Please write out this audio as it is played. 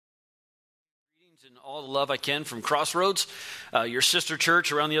Greetings and all the love I can from Crossroads, your sister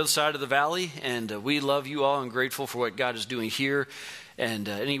church around the other side of the valley. And we love you all and grateful for what God is doing here. And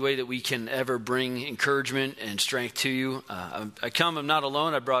any way that we can ever bring encouragement and strength to you. I'm not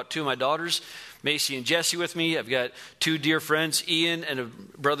alone. I brought two of my daughters, Macy and Jesse, with me. I've got two dear friends, Ian and a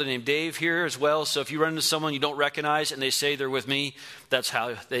brother named Dave here as well. So if you run into someone you don't recognize and they say they're with me, that's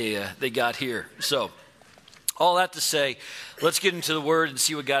how they got here. So all that to say, let's get into the Word and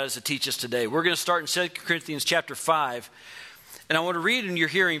see what God has to teach us today. We're going to start in 2 Corinthians chapter 5. And I want to read in your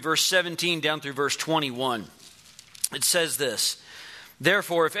hearing verse 17 down through verse 21. It says this: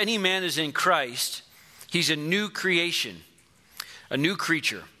 "Therefore, if any man is in Christ, he's a new creation, a new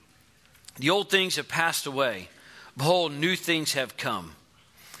creature. The old things have passed away. Behold, new things have come.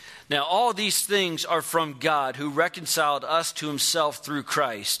 Now all these things are from God, who reconciled us to himself through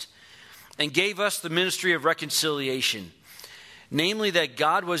Christ, and gave us the ministry of reconciliation. Namely, that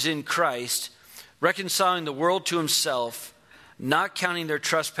God was in Christ, reconciling the world to himself, not counting their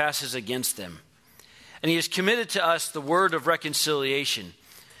trespasses against them. And he has committed to us the word of reconciliation.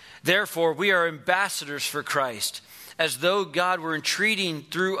 Therefore, we are ambassadors for Christ. As though God were entreating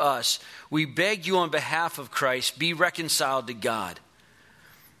through us, we beg you on behalf of Christ, be reconciled to God.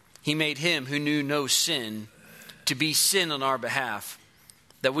 He made him who knew no sin to be sin on our behalf,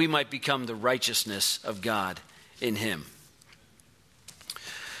 that we might become the righteousness of God in him."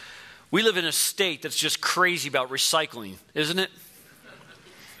 We live in a state that's just crazy about recycling, isn't it?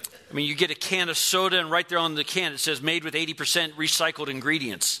 I mean, you get a can of soda and right there on the can it says made with 80% recycled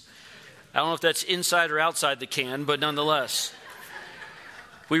ingredients. I don't know if that's inside or outside the can, but nonetheless.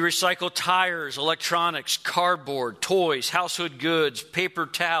 We recycle tires, electronics, cardboard, toys, household goods, paper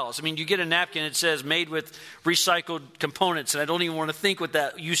towels. I mean, you get a napkin, it says made with recycled components, and I don't even want to think what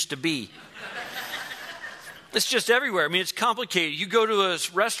that used to be. It's just everywhere. I mean, it's complicated. You go to a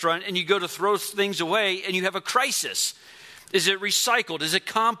restaurant and you go to throw things away and you have a crisis. Is it recycled? Is it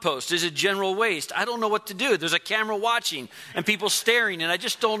compost? Is it general waste? I don't know what to do. There's a camera watching and people staring, and I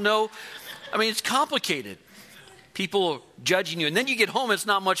just don't know. I mean, it's complicated. People judging you. And then you get home, it's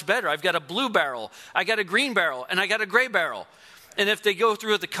not much better. I've got a blue barrel, I got a green barrel, and I got a gray barrel. And if they go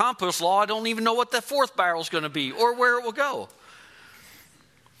through the compost law, I don't even know what the fourth barrel is going to be or where it will go.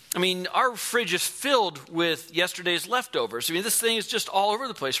 I mean, our fridge is filled with yesterday's leftovers. I mean, this thing is just all over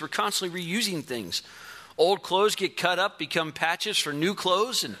the place. We're constantly reusing things. Old clothes get cut up, become patches for new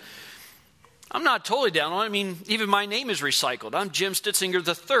clothes. And I'm not totally down on it. I mean, even my name is recycled. I'm Jim Stitzinger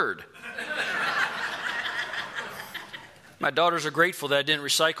III. My daughters are grateful that I didn't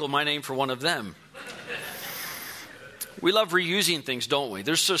recycle my name for one of them. We love reusing things, don't we?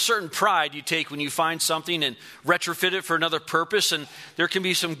 There's a certain pride you take when you find something and retrofit it for another purpose, and there can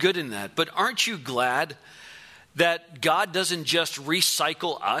be some good in that. But aren't you glad that God doesn't just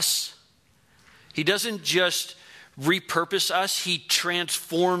recycle us? He doesn't just repurpose us. He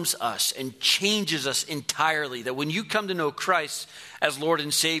transforms us and changes us entirely. That when you come to know Christ as Lord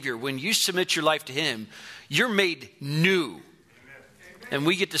and Savior, when you submit your life to him, you're made new. Amen. And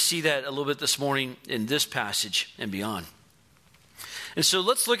we get to see that a little bit this morning in this passage and beyond. And so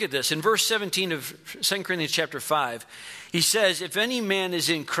let's look at this. In verse 17 of 2 Corinthians chapter 5, he says, if any man is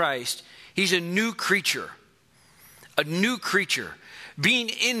in Christ, he's a new creature. A new creature. Being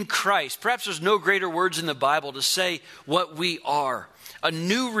in Christ. Perhaps there's no greater words in the Bible to say what we are. A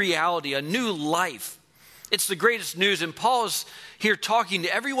new reality, a new life. It's the greatest news. And Paul is here talking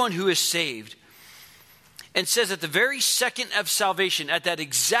to everyone who is saved. And says at the very second of salvation, at that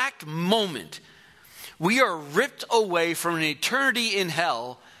exact moment, we are ripped away from an eternity in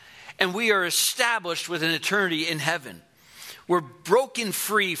hell and we are established with an eternity in heaven. We're broken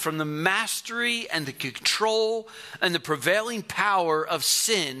free from the mastery and the control and the prevailing power of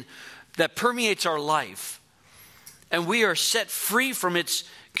sin that permeates our life. And we are set free from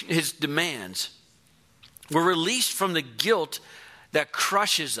his demands. We're released from the guilt that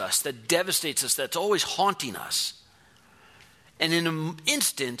crushes us, that devastates us, that's always haunting us. And in an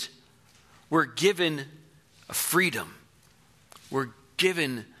instant, we're given a freedom. We're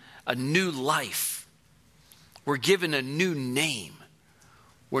given a new life. We're given a new name.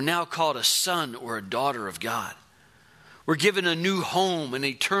 We're now called a son or a daughter of God. We're given a new home, an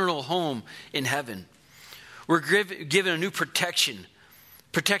eternal home in heaven. We're given a new protection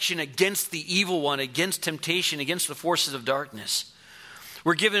against the evil one, against temptation, against the forces of darkness.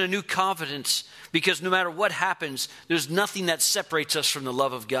 We're given a new confidence because no matter what happens, there's nothing that separates us from the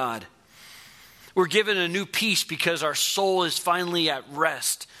love of God. We're given a new peace because our soul is finally at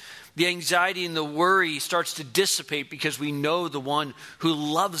rest. The anxiety and the worry starts to dissipate because we know the one who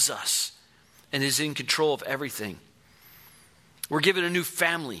loves us and is in control of everything. We're given a new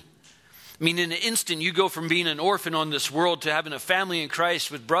family. I mean, in an instant, you go from being an orphan on this world to having a family in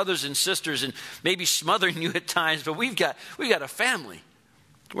Christ with brothers and sisters and maybe smothering you at times, but we've got a family.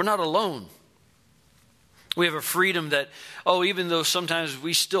 We're not alone. We have a freedom that, even though sometimes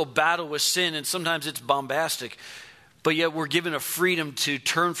we still battle with sin and sometimes it's bombastic, but yet we're given a freedom to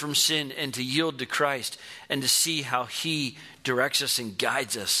turn from sin and to yield to Christ and to see how he directs us and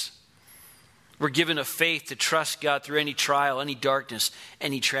guides us. We're given a faith to trust God through any trial, any darkness,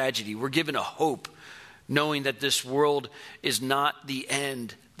 any tragedy. We're given a hope, knowing that this world is not the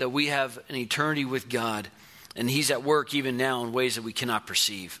end, that we have an eternity with God, and he's at work even now in ways that we cannot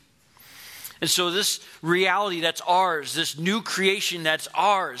perceive. And so this reality that's ours, this new creation that's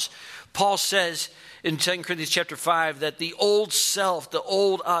ours, Paul says in 2 Corinthians chapter 5 that the old self, the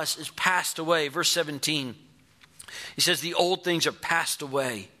old us is passed away. Verse 17, he says the old things are passed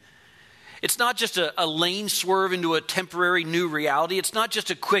away. It's not just a lane swerve into a temporary new reality. It's not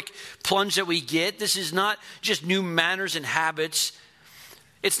just a quick plunge that we get. This is not just new manners and habits.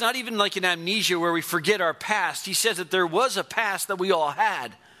 It's not even like an amnesia where we forget our past. He says that there was a past that we all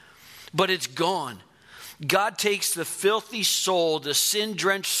had, but it's gone. God takes the filthy soul, the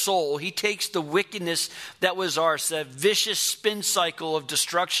sin-drenched soul. He takes the wickedness that was ours, that vicious spin cycle of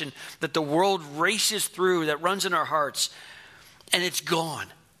destruction that the world races through, that runs in our hearts, and it's gone.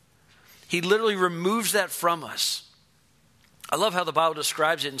 He literally removes that from us. I love how the Bible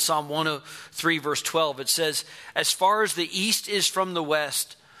describes it in Psalm 103, verse 12. It says, as far as the east is from the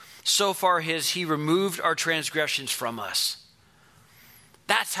west, so far has he removed our transgressions from us.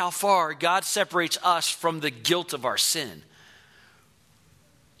 That's how far God separates us from the guilt of our sin.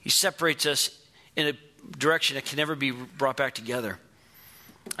 He separates us in a direction that can never be brought back together.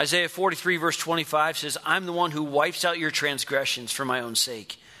 Isaiah 43, verse 25 says, I'm the one who wipes out your transgressions for my own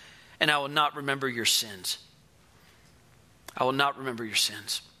sake, and I will not remember your sins. I will not remember your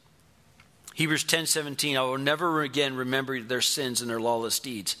sins. Hebrews 10:17, I will never again remember their sins and their lawless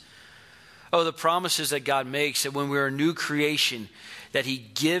deeds. Oh, the promises that God makes that when we're a new creation, that he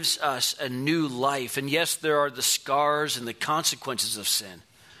gives us a new life. And yes, there are the scars and the consequences of sin,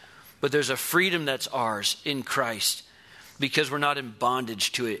 but there's a freedom that's ours in Christ because we're not in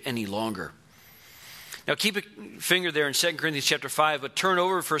bondage to it any longer. Now keep a finger there in 2 Corinthians chapter 5, but turn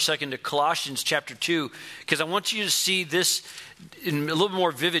over for a second to Colossians chapter 2, because I want you to see this in a little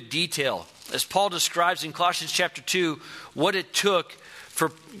more vivid detail. As Paul describes in Colossians chapter 2, what it took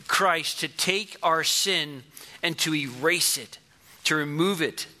for Christ to take our sin and to erase it, to remove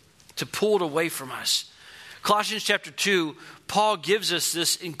it, to pull it away from us. Colossians chapter 2, Paul gives us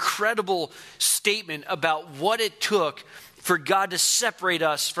this incredible statement about what it took for God to separate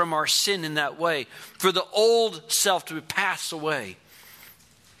us from our sin in that way, for the old self to pass away.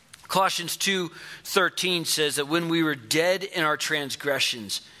 Colossians 2:13 says that when we were dead in our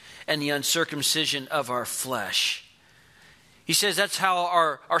transgressions and the uncircumcision of our flesh. He says that's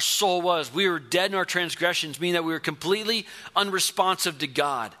how our soul was. We were dead in our transgressions, meaning that we were completely unresponsive to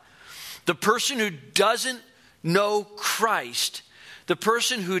God. The person who doesn't know Christ,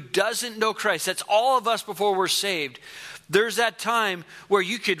 that's all of us before we're saved. There's that time where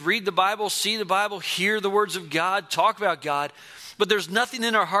you could read the Bible, see the Bible, hear the words of God, talk about God, but there's nothing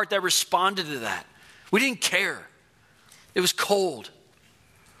in our heart that responded to that. We didn't care. It was cold.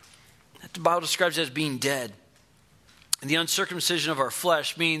 The Bible describes it as being dead. And the uncircumcision of our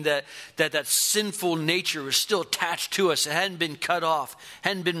flesh, meaning that sinful nature was still attached to us. It hadn't been cut off,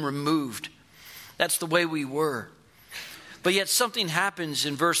 hadn't been removed. That's the way we were. But yet something happens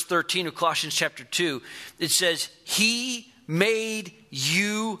in verse 13 of Colossians chapter 2. It says, he made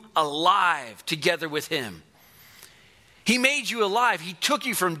you alive together with him. He made you alive. He took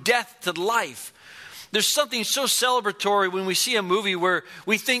you from death to life. There's something so celebratory when we see a movie where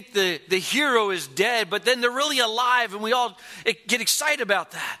we think the hero is dead, but then they're really alive, and we all get excited about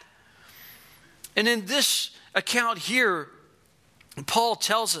that. And in this account here, Paul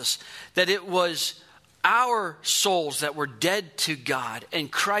tells us that it was our souls that were dead to God,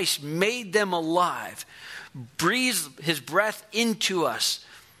 and Christ made them alive, breathed his breath into us,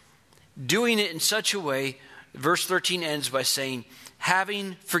 doing it in such a way, verse 13 ends by saying,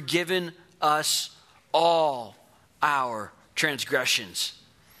 having forgiven us all our transgressions.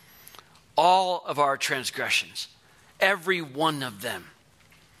 All of our transgressions. Every one of them.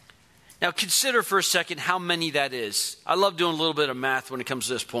 Now consider for a second how many that is. I love doing a little bit of math when it comes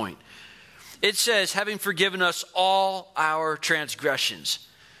to this point. It says, having forgiven us all our transgressions.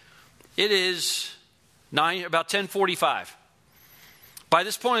 It is about 10:45. By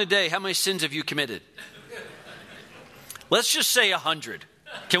this point of the day, how many sins have you committed? Let's just say 100.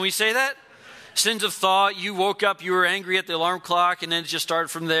 Can we say that? Sins of thought, you woke up, you were angry at the alarm clock, and then it just started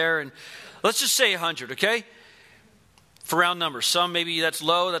from there. And let's just say 100, okay? For round numbers. Some maybe that's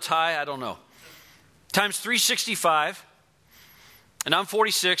low, that's high, I don't know. Times 365, and I'm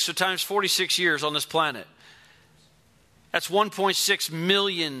 46, so times 46 years on this planet. That's 1.6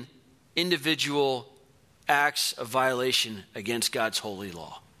 million individual acts of violation against God's holy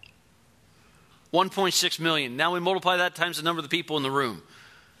law. 1.6 million. Now we multiply that times the number of the people in the room.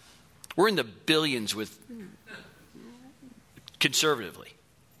 We're in the billions with conservatively.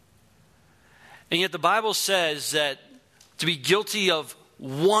 And yet the Bible says that to be guilty of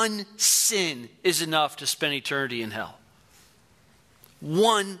one sin is enough to spend eternity in hell.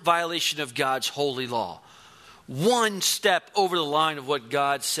 One violation of God's holy law. One step over the line of what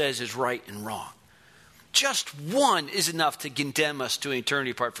God says is right and wrong. Just one is enough to condemn us to an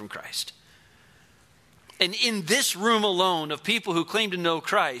eternity apart from Christ. And in this room alone of people who claim to know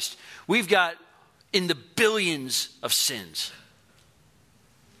Christ, we've got in the billions of sins.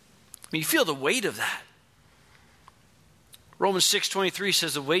 I mean, you feel the weight of that. Romans 6:23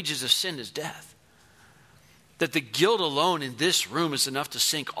 says the wages of sin is death. That the guilt alone in this room is enough to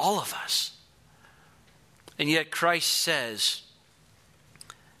sink all of us. And yet Christ says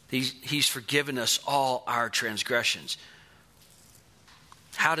he's forgiven us all our transgressions.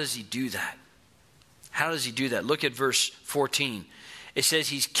 How does he do that? How does he do that? Look at verse 14. It says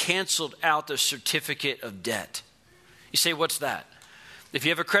he's canceled out the certificate of debt. You say, what's that? If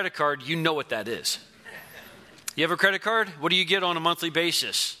you have a credit card, you know what that is. You have a credit card? What do you get on a monthly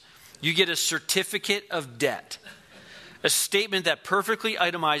basis? You get a certificate of debt. A statement that perfectly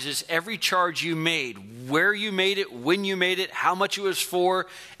itemizes every charge you made, where you made it, when you made it, how much it was for,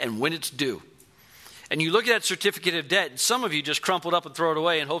 and when it's due. And you look at that certificate of debt, and some of you just crumple it up and throw it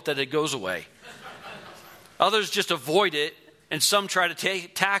away and hope that it goes away. Others just avoid it, and some try to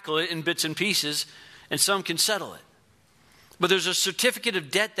tackle it in bits and pieces, and some can settle it. But there's a certificate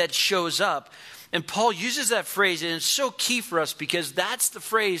of debt that shows up, and Paul uses that phrase, and it's so key for us because that's the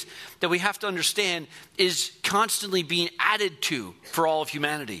phrase that we have to understand is constantly being added to for all of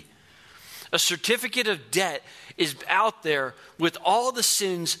humanity. A certificate of debt is out there with all the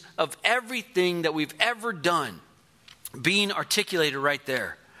sins of everything that we've ever done being articulated right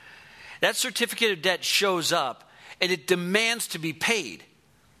there. That certificate of debt shows up and it demands to be paid.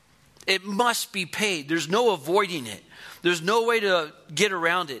 It must be paid. There's no avoiding it. There's no way to get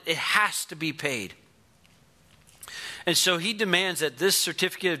around it. It has to be paid. And so he demands that this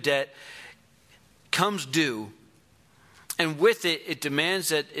certificate of debt comes due, and with it, it demands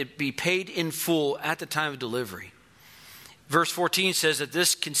that it be paid in full at the time of delivery. Verse 14 says that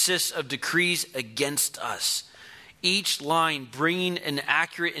this consists of decrees against us. Each line bringing an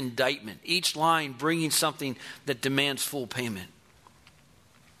accurate indictment. Each line bringing something that demands full payment.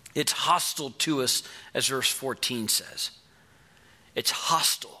 It's hostile to us, as verse 14 says. It's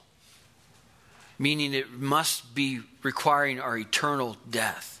hostile, meaning it must be requiring our eternal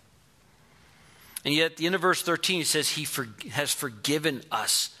death. And yet at the end of verse 13 it says he has forgiven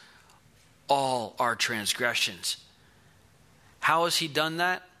us all our transgressions. How has he done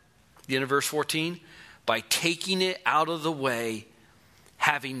that? The end of verse 14, by taking it out of the way,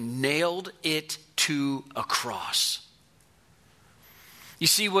 having nailed it to a cross. You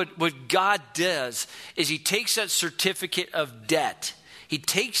see, what God does is he takes that certificate of debt. He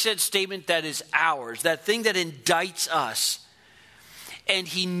takes that statement that is ours, that thing that indicts us, and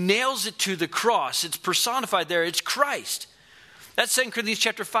he nails it to the cross. It's personified there. It's Christ. That's 2 Corinthians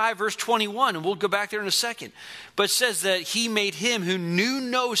chapter 5, verse 21, and we'll go back there in a second. But it says that he made him who knew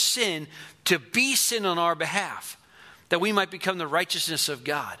no sin to be sin on our behalf, that we might become the righteousness of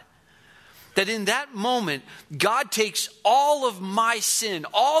God. That in that moment, God takes all of my sin,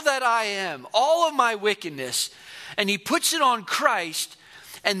 all that I am, all of my wickedness, and he puts it on Christ,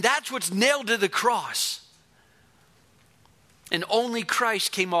 and that's what's nailed to the cross. And only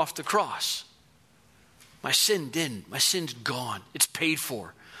Christ came off the cross. My sin didn't. My sin's gone. It's paid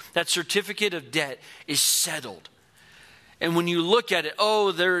for. That certificate of debt is settled. And when you look at it,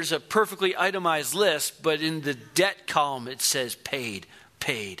 there's a perfectly itemized list, but in the debt column it says paid,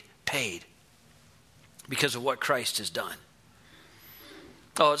 paid, paid. Because of what Christ has done.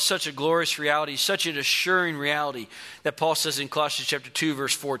 Oh, it's such a glorious reality, such an assuring reality that Paul says in Colossians chapter 2,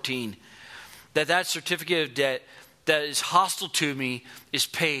 verse 14, that certificate of debt that is hostile to me is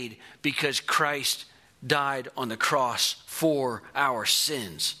paid because Christ died on the cross for our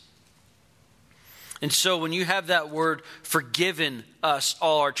sins. And so when you have that word, forgiven us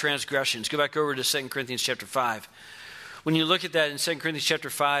all our transgressions, go back over to 2 Corinthians chapter 5. When you look at that in 2 Corinthians chapter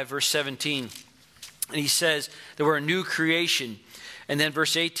 5, verse 17, and he says that we're a new creation And then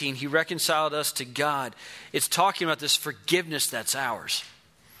verse 18, he reconciled us to God. It's talking about this forgiveness that's ours.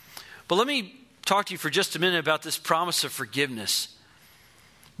 But let me talk to you for just a minute about this promise of forgiveness.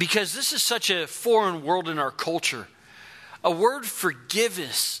 Because this is such a foreign world in our culture. A word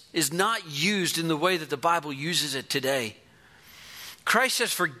forgiveness is not used in the way that the Bible uses it today. Christ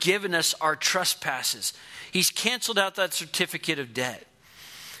has forgiven us our trespasses. He's canceled out that certificate of debt.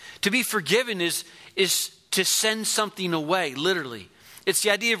 To be forgiven is to send something away, literally. It's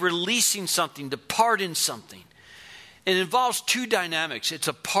the idea of releasing something, to pardon something. It involves two dynamics. It's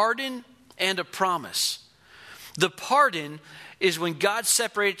a pardon and a promise. The pardon is when God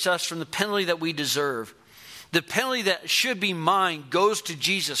separates us from the penalty that we deserve. The penalty that should be mine goes to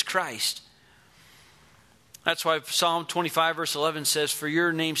Jesus Christ. That's why Psalm 25 verse 11 says, "For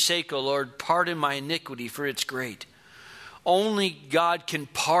your name's sake, O Lord, pardon my iniquity, for it's great." Only God can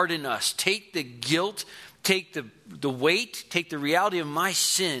pardon us. Take the guilt, take the weight, take the reality of my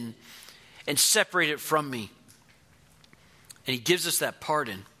sin and separate it from me. And he gives us that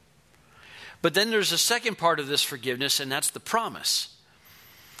pardon. But then there's a second part of this forgiveness, and that's the promise.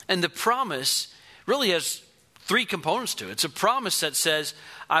 And the promise really has three components to it. It's a promise that says,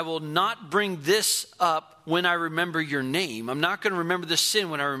 I will not bring this up when I remember your name. I'm not going to remember this sin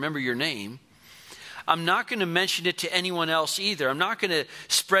when I remember your name. I'm not going to mention it to anyone else either. I'm not going to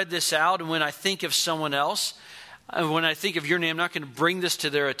spread this out. And when I think of someone else, when I think of your name, I'm not going to bring this to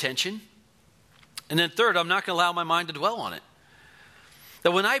their attention. And then third, I'm not going to allow my mind to dwell on it.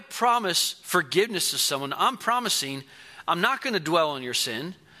 That when I promise forgiveness to someone, I'm promising I'm not going to dwell on your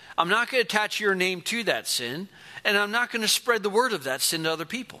sin. I'm not going to attach your name to that sin. And I'm not going to spread the word of that sin to other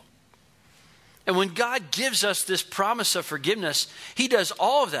people. And when God gives us this promise of forgiveness, he does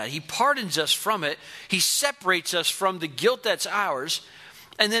all of that. He pardons us from it. He separates us from the guilt that's ours.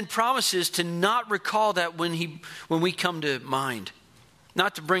 And then promises to not recall that when we come to mind.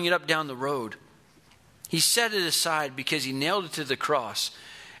 Not to bring it up down the road. He set it aside because he nailed it to the cross.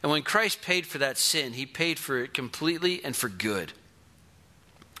 And when Christ paid for that sin, he paid for it completely and for good.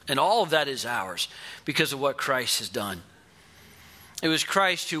 And all of that is ours because of what Christ has done. It was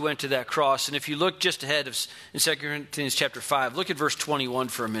Christ who went to that cross. And if you look just ahead in 2 Corinthians chapter 5, look at verse 21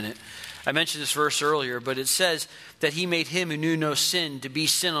 for a minute. I mentioned this verse earlier, but it says that he made him who knew no sin to be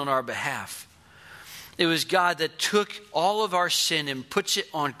sin on our behalf. It was God that took all of our sin and puts it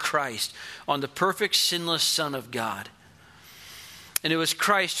on Christ, on the perfect sinless Son of God. And it was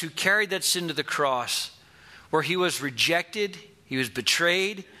Christ who carried that sin to the cross, where he was rejected, he was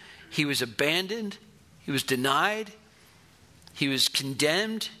betrayed, he was abandoned, he was denied, he was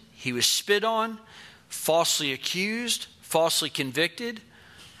condemned, he was spit on, falsely accused, falsely convicted,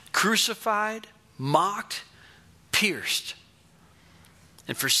 crucified, mocked, pierced,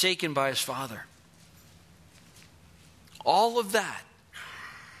 and forsaken by his Father. All of that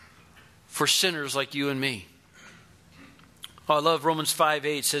for sinners like you and me. Oh, I love Romans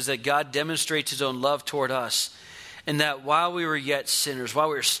 5:8 says that God demonstrates his own love toward us, and that while we were yet sinners, while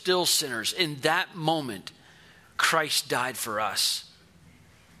we were still sinners, in that moment, Christ died for us.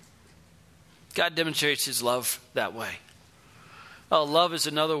 God demonstrates his love that way. Oh, love is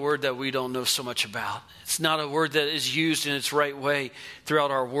another word that we don't know so much about. It's not a word that is used in its right way throughout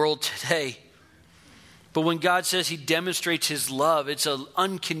our world today. But when God says he demonstrates his love, it's an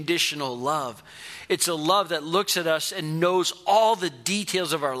unconditional love. It's a love that looks at us and knows all the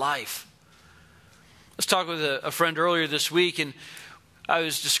details of our life. I was talking with a friend earlier this week, and I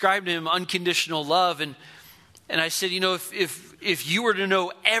was describing to him unconditional love. And I said, if you were to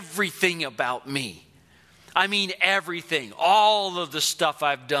know everything about me, I mean everything, all of the stuff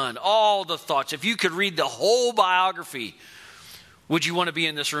I've done, all the thoughts, if you could read the whole biography, would you want to be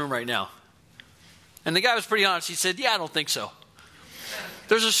in this room right now? And the guy was pretty honest. He said, yeah, I don't think so.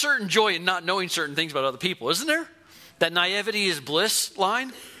 There's a certain joy in not knowing certain things about other people, isn't there? That naivety is bliss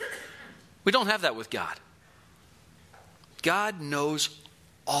line. We don't have that with God. God knows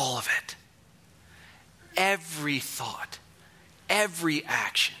all of it. Every thought, every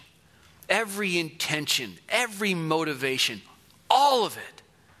action, every intention, every motivation, all of it.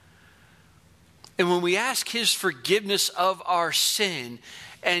 And when we ask his forgiveness of our sin,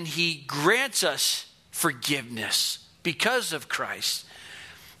 and he grants us forgiveness because of Christ,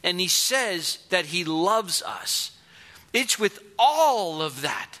 and he says that he loves us, it's with all of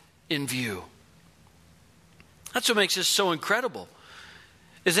that in view. That's what makes this so incredible.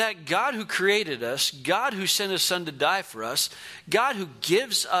 Is that God who created us, God who sent his son to die for us, God who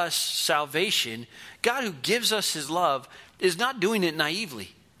gives us salvation, God who gives us his love, is not doing it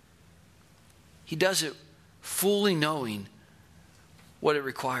naively. He does it fully knowing what it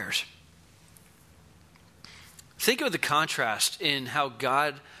requires. Think of the contrast in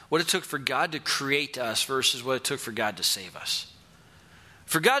what it took for God to create us versus what it took for God to save us.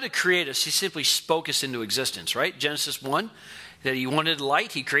 For God to create us, he simply spoke us into existence, right? Genesis 1, that he wanted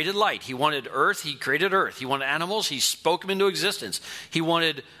light, he created light. He wanted earth, he created earth. He wanted animals, he spoke them into existence. He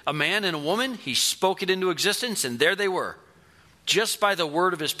wanted a man and a woman, he spoke it into existence, and there they were, just by the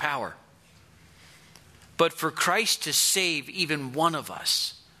word of his power. But for Christ to save even one of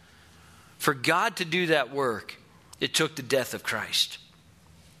us, for God to do that work, it took the death of Christ.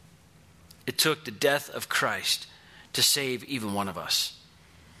 It took the death of Christ to save even one of us.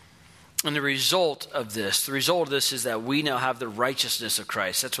 And the result of this is that we now have the righteousness of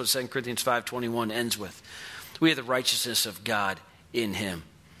Christ. That's what 2 Corinthians 5:21 ends with. We have the righteousness of God in him.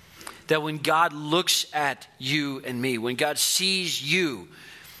 That when God looks at you and me, when God sees you,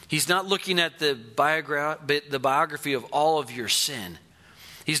 he's not looking at the biography of all of your sin.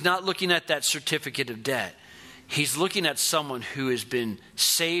 He's not looking at that certificate of debt. He's looking at someone who has been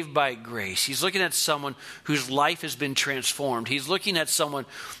saved by grace. He's looking at someone whose life has been transformed. He's looking at someone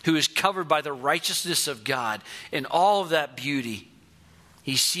who is covered by the righteousness of God and all of that beauty.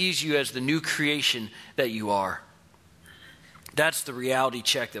 He sees you as the new creation that you are. That's the reality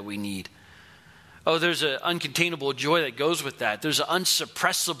check that we need. Oh, there's an uncontainable joy that goes with that. There's an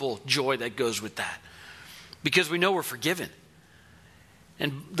unsuppressible joy that goes with that. Because we know we're forgiven.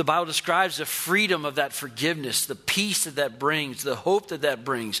 And the Bible describes the freedom of that forgiveness, the peace that brings, the hope that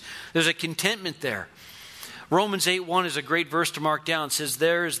brings. There's a contentment there. Romans 8:1 is a great verse to mark down. It says,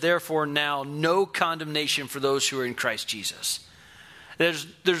 there is therefore now no condemnation for those who are in Christ Jesus.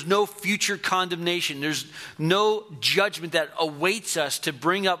 There's no future condemnation. There's no judgment that awaits us to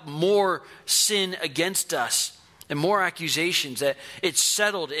bring up more sin against us and more accusations. That it's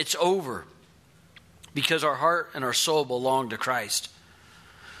settled, it's over. Because our heart and our soul belong to Christ.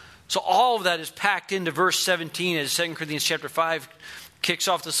 So all of that is packed into verse 17 as 2 Corinthians chapter 5 kicks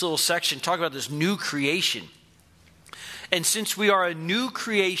off this little section. Talk about this new creation. And since we are a new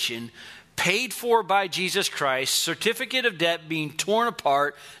creation, paid for by Jesus Christ, certificate of debt being torn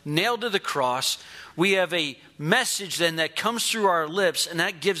apart, nailed to the cross, we have a message then that comes through our lips, and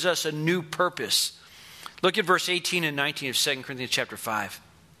that gives us a new purpose. Look at verse 18 and 19 of 2 Corinthians chapter 5.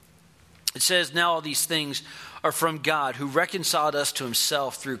 It says, now all these things are from God, who reconciled us to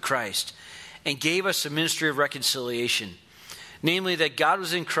himself through Christ and gave us a ministry of reconciliation. Namely, that God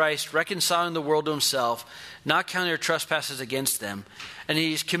was in Christ, reconciling the world to himself, not counting their trespasses against them, and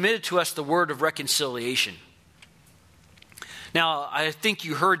he's committed to us the word of reconciliation. Now, I think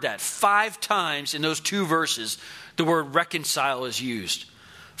you heard that 5 times in those 2 verses, the word reconcile is used.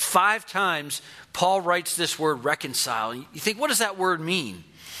 5 times, Paul writes this word reconcile. You think, what does that word mean?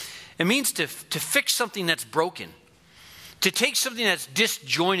 It means to fix something that's broken, to take something that's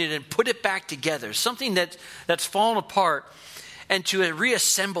disjointed and put it back together, something that's fallen apart, and to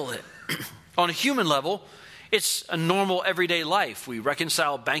reassemble it. On a human level, it's a normal everyday life. We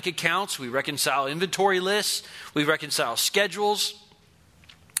reconcile bank accounts, we reconcile inventory lists, we reconcile schedules.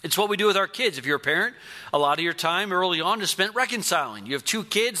 It's what we do with our kids. If you're a parent, a lot of your time early on is spent reconciling. You have 2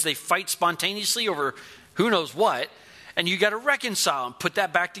 kids, they fight spontaneously over who knows what. And you got to reconcile and put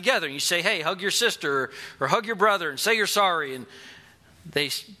that back together. And you say, hey, hug your sister or hug your brother and say you're sorry. And they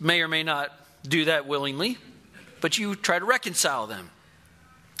may or may not do that willingly, but you try to reconcile them.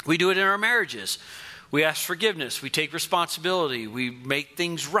 We do it in our marriages. We ask forgiveness. We take responsibility. We make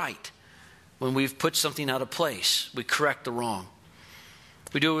things right. When we've put something out of place, we correct the wrong.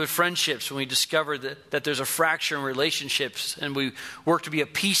 We do it with friendships when we discover that there's a fracture in relationships, and we work to be a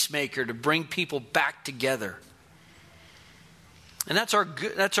peacemaker to bring people back together. And that's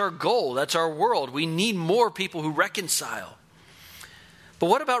our goal. That's our world. We need more people who reconcile. But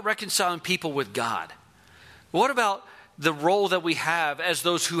what about reconciling people with God? What about the role that we have as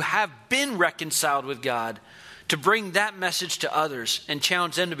those who have been reconciled with God to bring that message to others and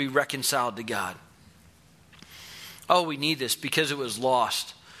challenge them to be reconciled to God? Oh, we need this because it was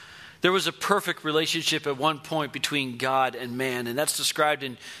lost. There was a perfect relationship at one point between God and man, and that's described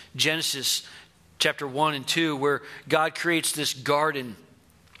in Genesis chapter 1 and 2, where God creates this garden,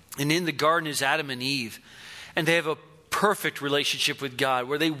 and in the garden is Adam and Eve, and they have a perfect relationship with God,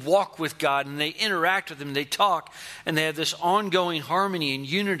 where they walk with God, and they interact with him, and they talk, and they have this ongoing harmony and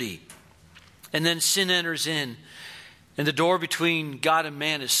unity. And then sin enters in, and the door between God and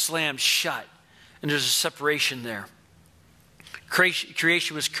man is slammed shut, and there's a separation there.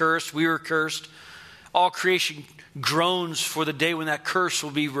 Creation was cursed, we were cursed. All creation groans for the day when that curse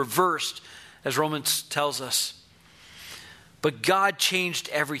will be reversed, as Romans tells us. But God changed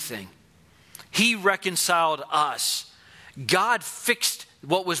everything. He reconciled us. God fixed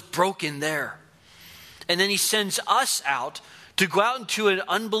what was broken there. And then he sends us out to go out into an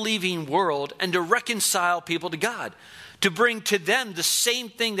unbelieving world and to reconcile people to God, to bring to them the same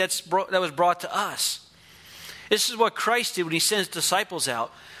thing that was brought to us. This is what Christ did when he sent his disciples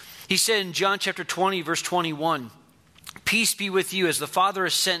out. He said in John chapter 20, verse 21, "Peace be with you, as the Father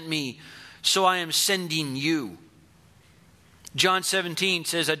has sent me, so I am sending you." John 17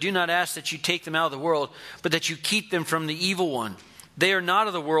 says, "I do not ask that you take them out of the world, but that you keep them from the evil one. They are not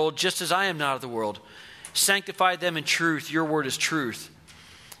of the world, just as I am not of the world. Sanctify them in truth. Your word is truth.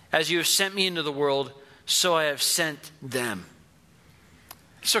 As you have sent me into the world, so I have sent them."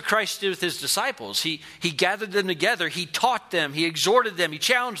 That's what Christ did with his disciples. He gathered them together. He taught them. He exhorted them. He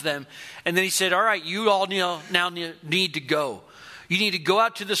challenged them. And then he said, all right, you all now need to go. You need to go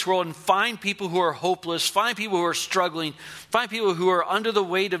out to this world and find people who are hopeless, find people who are struggling, find people who are under the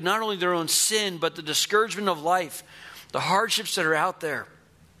weight of not only their own sin, but the discouragement of life, the hardships that are out there,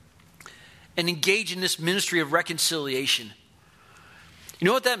 and engage in this ministry of reconciliation. You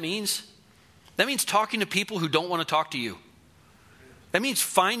know what that means? That means talking to people who don't want to talk to you. That means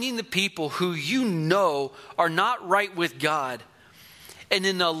finding the people who you know are not right with God, and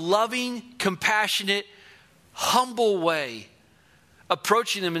in a loving, compassionate, humble way,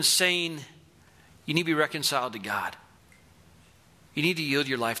 approaching them and saying, you need to be reconciled to God. You need to yield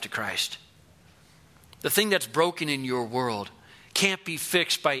your life to Christ. The thing that's broken in your world can't be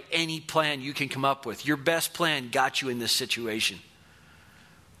fixed by any plan you can come up with. Your best plan got you in this situation.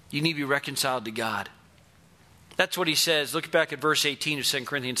 You need to be reconciled to God. That's what he says. Look back at verse 18 of 2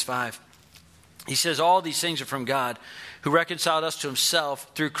 Corinthians 5. He says, all these things are from God, who reconciled us to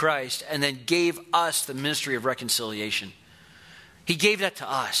himself through Christ, and then gave us the ministry of reconciliation. He gave that to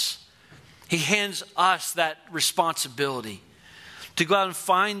us. He hands us that responsibility to go out and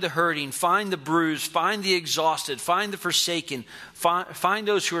find the hurting, find the bruised, find the exhausted, find the forsaken, find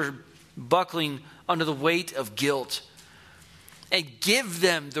those who are buckling under the weight of guilt, and give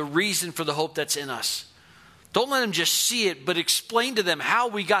them the reason for the hope that's in us. Don't let them just see it, but explain to them how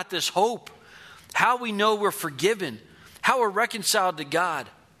we got this hope, how we know we're forgiven, how we're reconciled to God.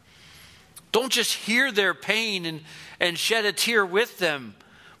 Don't just hear their pain and shed a tear with them,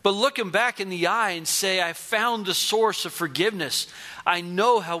 but look them back in the eye and say, I found the source of forgiveness. I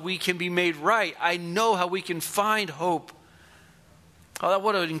know how we can be made right. I know how we can find hope. Oh,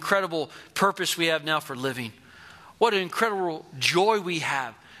 what an incredible purpose we have now for living. What an incredible joy we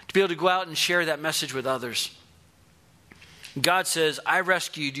have to be able to go out and share that message with others. God says, I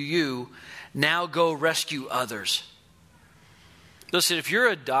rescued you, now go rescue others. Listen, if you're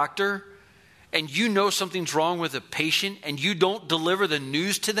a doctor and you know something's wrong with a patient and you don't deliver the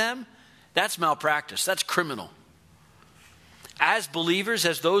news to them, that's malpractice. That's criminal. As believers,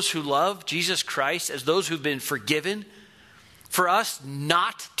 as those who love Jesus Christ, as those who've been forgiven, for us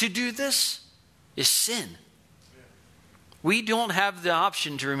not to do this is sin. We don't have the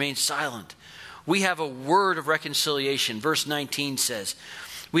option to remain silent. We have a word of reconciliation. Verse 19 says,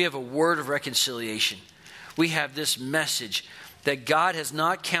 we have a word of reconciliation. We have this message that God has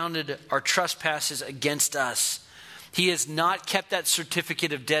not counted our trespasses against us. He has not kept that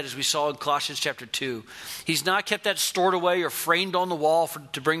certificate of debt, as we saw in Colossians chapter 2. He's not kept that stored away or framed on the wall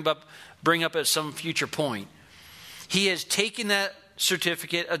to bring up at some future point. He has taken that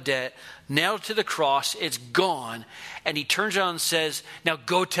certificate of debt, nailed to the cross, it's gone, and he turns around and says, now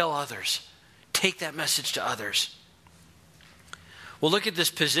go tell others. Take that message to others. Well, look at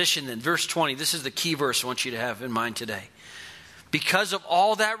this position then. Verse 20, this is the key verse I want you to have in mind today. Because of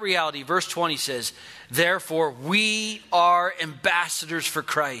all that reality, verse 20 says, therefore we are ambassadors for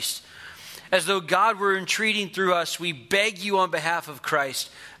Christ. As though God were entreating through us, we beg you on behalf of Christ,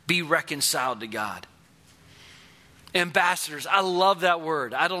 be reconciled to God. Ambassadors, I love that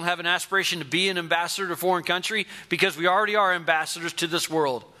word. I don't have an aspiration to be an ambassador to a foreign country because we already are ambassadors to this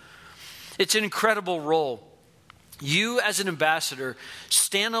world. It's an incredible role. You as an ambassador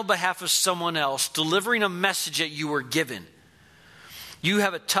stand on behalf of someone else, delivering a message that you were given. You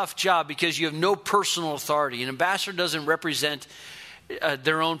have a tough job because you have no personal authority. An ambassador doesn't represent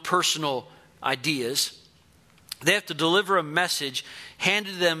their own personal ideas. They have to deliver a message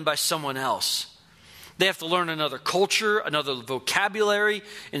handed to them by someone else. They have to learn another culture, another vocabulary,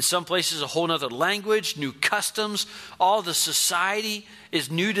 in some places a whole other language, new customs. All the society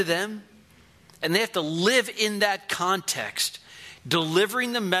is new to them. And they have to live in that context,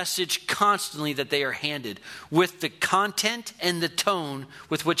 delivering the message constantly that they are handed with the content and the tone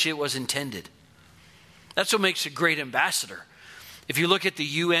with which it was intended. That's what makes a great ambassador. If you look at the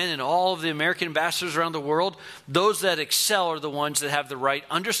UN and all of the American ambassadors around the world, those that excel are the ones that have the right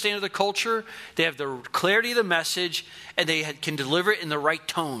understanding of the culture, they have the clarity of the message, and they can deliver it in the right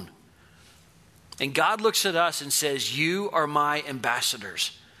tone. And God looks at us and says, you are my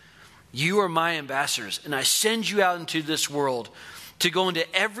ambassadors. You are my ambassadors. And I send you out into this world to go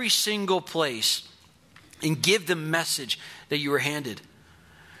into every single place and give the message that you were handed.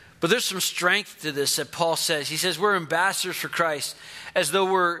 But there's some strength to this that Paul says. He says we're ambassadors for Christ, as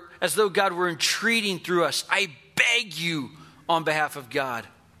though God were entreating through us. I beg you on behalf of God,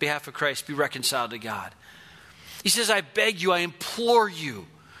 behalf of Christ, be reconciled to God. He says, I beg you, I implore you.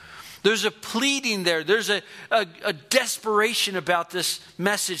 There's a pleading there. There's a desperation about this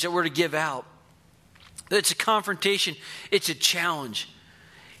message that we're to give out. It's a confrontation. It's a challenge.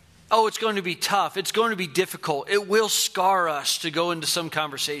 Oh, it's going to be tough. It's going to be difficult. It will scar us to go into some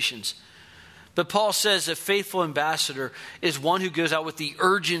conversations. But Paul says a faithful ambassador is one who goes out with the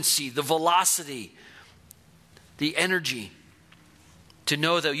urgency, the velocity, the energy to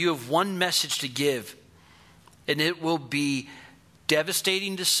know that you have one message to give, and it will be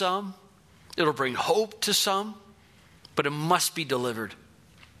devastating to some. It'll bring hope to some, but it must be delivered.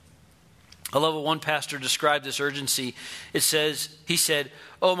 I love what one pastor described this urgency. He said,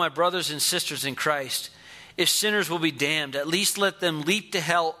 oh, my brothers and sisters in Christ, if sinners will be damned, at least let them leap to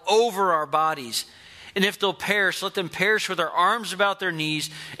hell over our bodies. And if they'll perish, let them perish with their arms about their knees,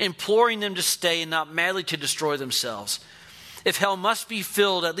 imploring them to stay and not madly to destroy themselves. If hell must be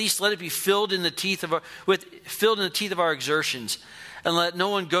filled, at least let it be filled in the teeth of our exertions, and let no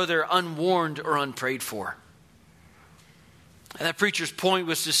one go there unwarned or unprayed for. And that preacher's point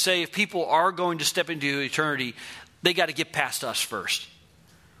was to say, if people are going to step into eternity, they got to get past us first.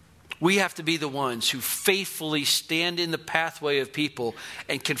 We have to be the ones who faithfully stand in the pathway of people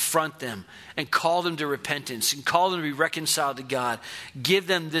and confront them and call them to repentance and call them to be reconciled to God. Give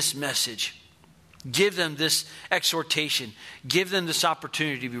them this message. Give them this exhortation. Give them this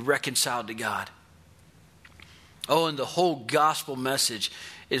opportunity to be reconciled to God. Oh, and the whole gospel message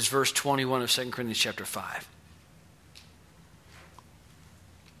is verse 21 of 2 Corinthians chapter 5.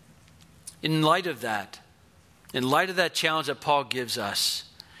 In light of that challenge that Paul gives us,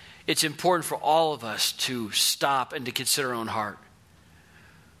 it's important for all of us to stop and to consider our own heart.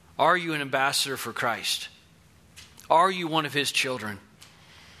 Are you an ambassador for Christ? Are you one of his children?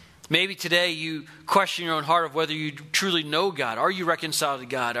 Maybe today you question your own heart of whether you truly know God. Are you reconciled to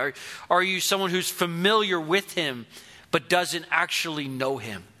God? Are you someone who's familiar with him but doesn't actually know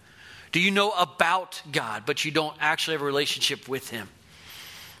him? Do you know about God but you don't actually have a relationship with him?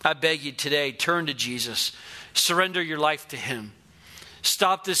 I beg you today, turn to Jesus. Surrender your life to him.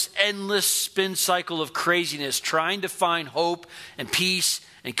 Stop this endless spin cycle of craziness, trying to find hope and peace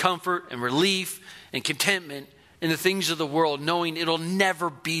and comfort and relief and contentment in the things of the world, knowing it'll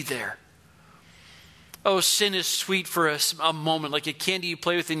never be there. Oh, sin is sweet for a moment, like a candy you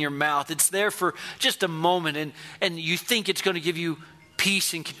play with in your mouth. It's there for just a moment, and you think it's going to give you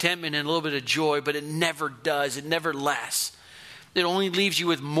peace and contentment and a little bit of joy, but it never does. It never lasts. It only leaves you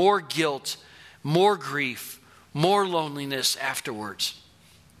with more guilt, more grief, more loneliness afterwards.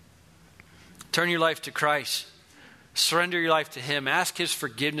 Turn your life to Christ. Surrender your life to him. Ask his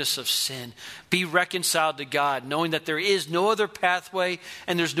forgiveness of sin. Be reconciled to God, knowing that there is no other pathway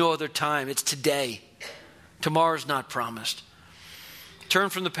and there's no other time. It's today. Tomorrow's not promised. Turn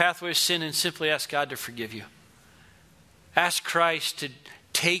from the pathway of sin and simply ask God to forgive you. Ask Christ to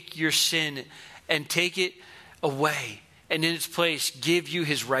take your sin and take it away, and in its place give you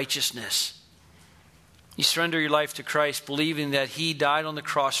his righteousness. You surrender your life to Christ, believing that he died on the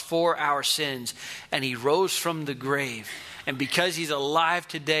cross for our sins and he rose from the grave. And because he's alive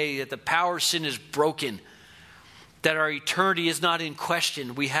today, that the power of sin is broken, that our eternity is not in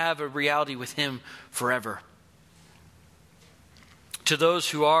question. We have a reality with him forever. To those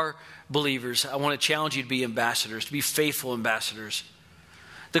who are believers, I want to challenge you to be ambassadors, to be faithful ambassadors.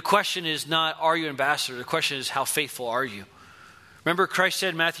 The question is not, are you an ambassador? The question is, how faithful are you? Remember, Christ said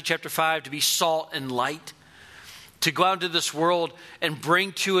in Matthew chapter 5 to be salt and light, to go out into this world and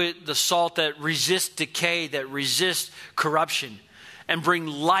bring to it the salt that resists decay, that resists corruption, and bring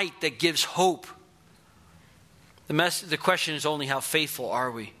light that gives hope. The question is only, how faithful are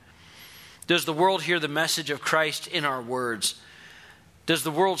we? Does the world hear the message of Christ in our words? Does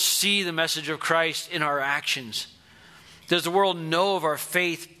the world see the message of Christ in our actions? Does the world know of our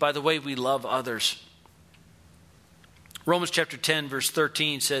faith by the way we love others? Romans chapter 10 verse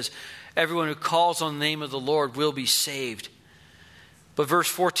 13 says, everyone who calls on the name of the Lord will be saved. But verse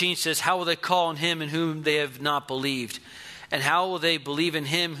 14 says, how will they call on him in whom they have not believed? And how will they believe in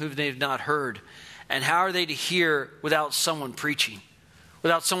him whom they have not heard? And how are they to hear without someone preaching?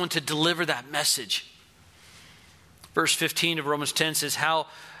 Without someone to deliver that message? Verse 15 of Romans 10 says, how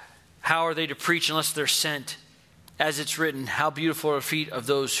are they to preach unless they're sent? As it's written, how beautiful are the feet of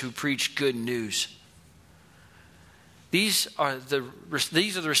those who preach good news. These are the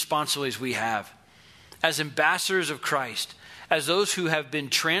responsibilities we have as ambassadors of Christ, as those who have been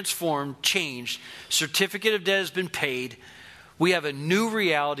transformed, changed, certificate of debt has been paid. We have a new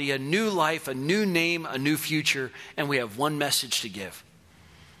reality, a new life, a new name, a new future, and we have one message to give.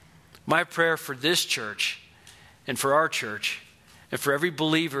 My prayer for this church and for our church and for every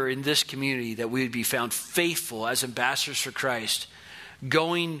believer in this community, that we would be found faithful as ambassadors for Christ,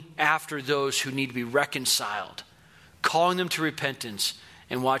 going after those who need to be reconciled, calling them to repentance,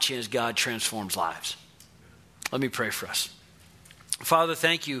 and watching as God transforms lives. Let me pray for us. Father,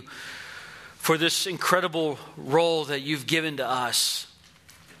 thank you for this incredible role that you've given to us.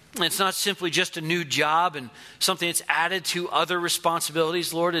 It's not simply just a new job and something that's added to other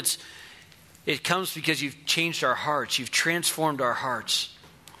responsibilities, Lord. It comes because you've changed our hearts. You've transformed our hearts.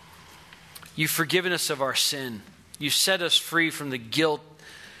 You've forgiven us of our sin. You've set us free from the guilt,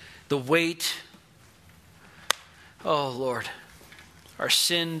 the weight. Oh, Lord, our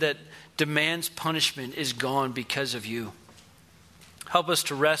sin that demands punishment is gone because of you. Help us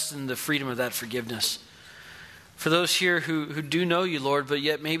to rest in the freedom of that forgiveness. For those here who do know you, Lord, but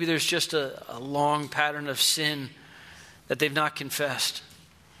yet maybe there's just a long pattern of sin that they've not confessed.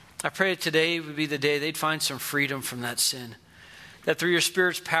 I pray that today would be the day they'd find some freedom from that sin. That through your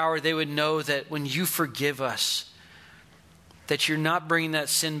Spirit's power, they would know that when you forgive us, that you're not bringing that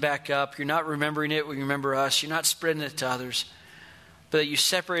sin back up. You're not remembering it when you remember us. You're not spreading it to others. But that you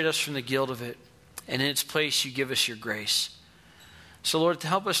separate us from the guilt of it. And in its place, you give us your grace. So, Lord,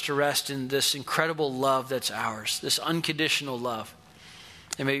 help us to rest in this incredible love that's ours, this unconditional love.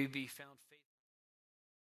 And may we be found